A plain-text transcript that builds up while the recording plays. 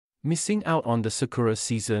Missing out on the sakura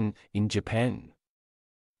season in Japan?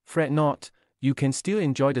 Fret not, you can still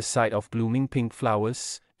enjoy the sight of blooming pink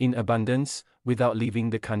flowers in abundance without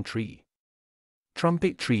leaving the country.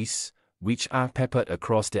 Trumpet trees, which are peppered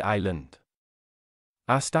across the island,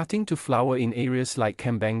 are starting to flower in areas like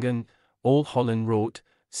Kembangan, Old Holland Road,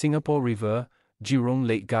 Singapore River, Jurong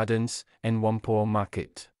Lake Gardens, and Whampoa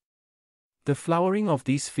Market. The flowering of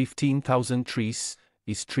these 15,000 trees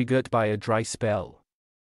is triggered by a dry spell,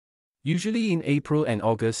 usually in April and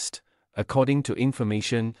August, according to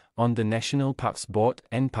information on the National Parks Board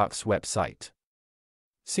and Parks website.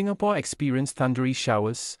 Singapore experienced thundery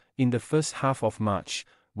showers in the first half of March,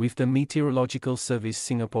 with the Meteorological Service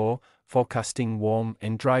Singapore forecasting warm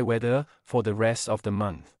and dry weather for the rest of the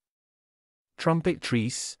month. Trumpet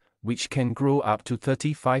trees, which can grow up to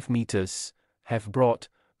 35 meters, have broad,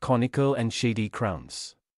 conical and shady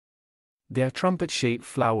crowns. Their trumpet-shaped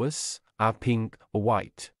flowers are pink or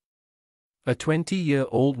white. A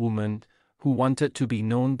 20-year-old woman, who wanted to be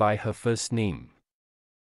known by her first name,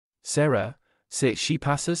 Sarah, said she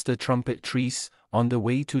passes the trumpet trees on the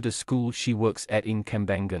way to the school she works at in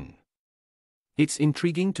Kembangan. It's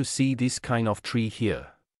intriguing to see this kind of tree here.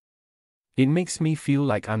 It makes me feel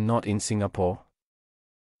like I'm not in Singapore,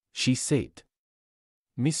 she said.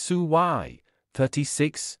 Miss Su Y,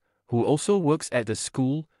 36, who also works at the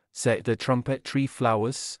school, said the trumpet tree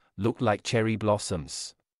flowers look like cherry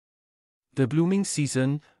blossoms. The blooming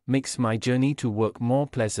season makes my journey to work more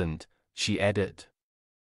pleasant, she added.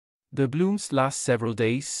 The blooms last several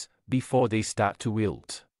days before they start to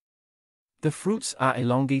wilt. The fruits are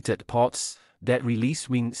elongated pods that release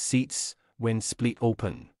winged seeds when split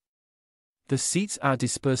open. The seeds are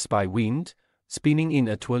dispersed by wind, spinning in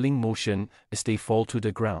a twirling motion as they fall to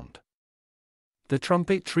the ground. The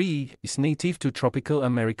trumpet tree is native to tropical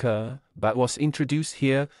America but was introduced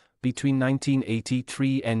here between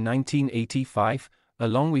 1983 and 1985,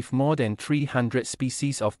 along with more than 300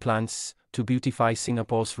 species of plants, to beautify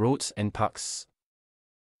Singapore's roads and parks.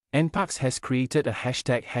 NParks has created a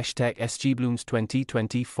hashtag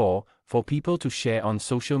 #SGBlooms2024 for people to share on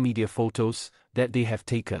social media photos that they have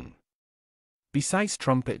taken. Besides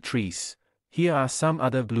trumpet trees, here are some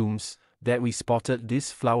other blooms that we spotted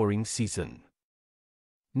this flowering season.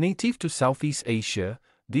 Native to Southeast Asia,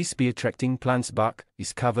 this bee-attracting plant's bark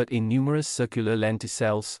is covered in numerous circular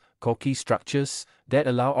lenticels, corky structures that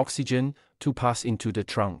allow oxygen to pass into the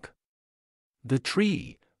trunk. The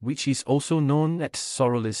tree, which is also known as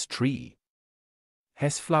sorrel's tree,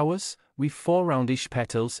 has flowers with 4 roundish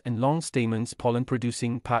petals and long stamens,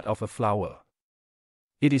 pollen-producing part of a flower.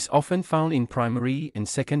 It is often found in primary and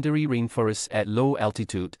secondary rainforests at low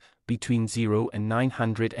altitude, between 0 and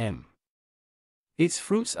 900 m. Its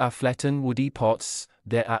fruits are flattened woody pods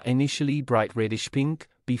that are initially bright reddish pink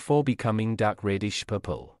before becoming dark reddish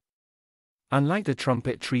purple. Unlike the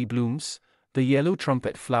trumpet tree blooms, the yellow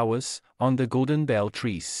trumpet flowers on the golden bell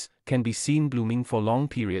trees can be seen blooming for long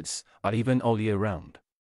periods or even all year round.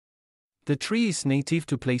 The tree is native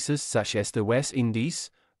to places such as the West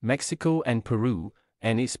Indies, Mexico and Peru,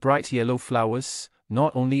 and its bright yellow flowers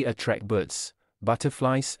not only attract birds,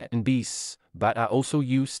 butterflies and bees, but are also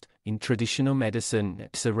used in traditional medicine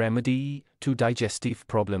as a remedy to digestive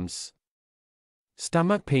problems,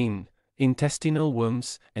 stomach pain, intestinal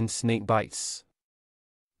worms, and snake bites.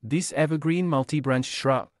 This evergreen multi-branch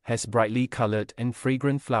shrub has brightly colored and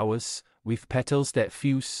fragrant flowers with petals that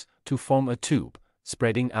fuse to form a tube,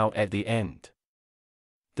 spreading out at the end.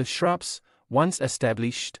 The shrubs, once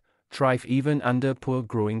established, thrive even under poor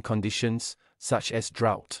growing conditions, such as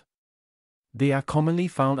drought. They are commonly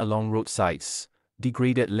found along roadsides,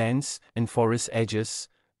 degraded lands, and forest edges,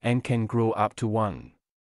 and can grow up to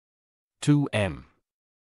 1–2 m.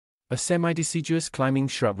 A semi-deciduous climbing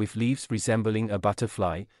shrub with leaves resembling a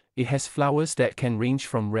butterfly, it has flowers that can range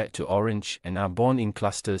from red to orange and are borne in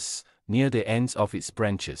clusters near the ends of its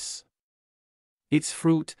branches. Its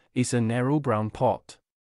fruit is a narrow brown pod.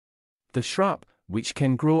 The shrub, which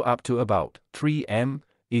can grow up to about 3 m,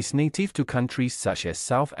 is native to countries such as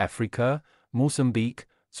South Africa, Mozambique,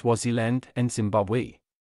 Swaziland, and Zimbabwe.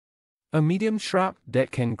 A medium shrub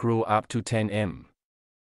that can grow up to 10 m.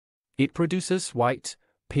 It produces white,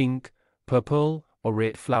 pink, purple, or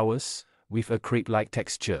red flowers with a crepe-like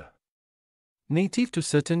texture. Native to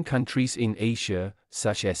certain countries in Asia,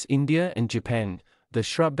 such as India and Japan, the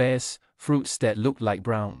shrub bears fruits that look like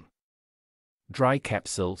brown, dry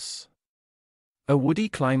capsules. A woody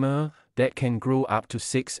climber that can grow up to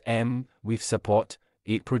 6 m with support,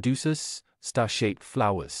 it produces star-shaped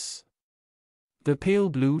flowers. The pale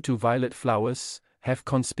blue to violet flowers have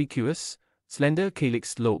conspicuous, slender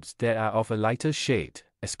calyx lobes that are of a lighter shade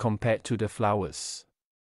as compared to the flowers.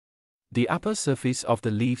 The upper surface of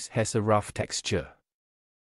the leaves has a rough texture.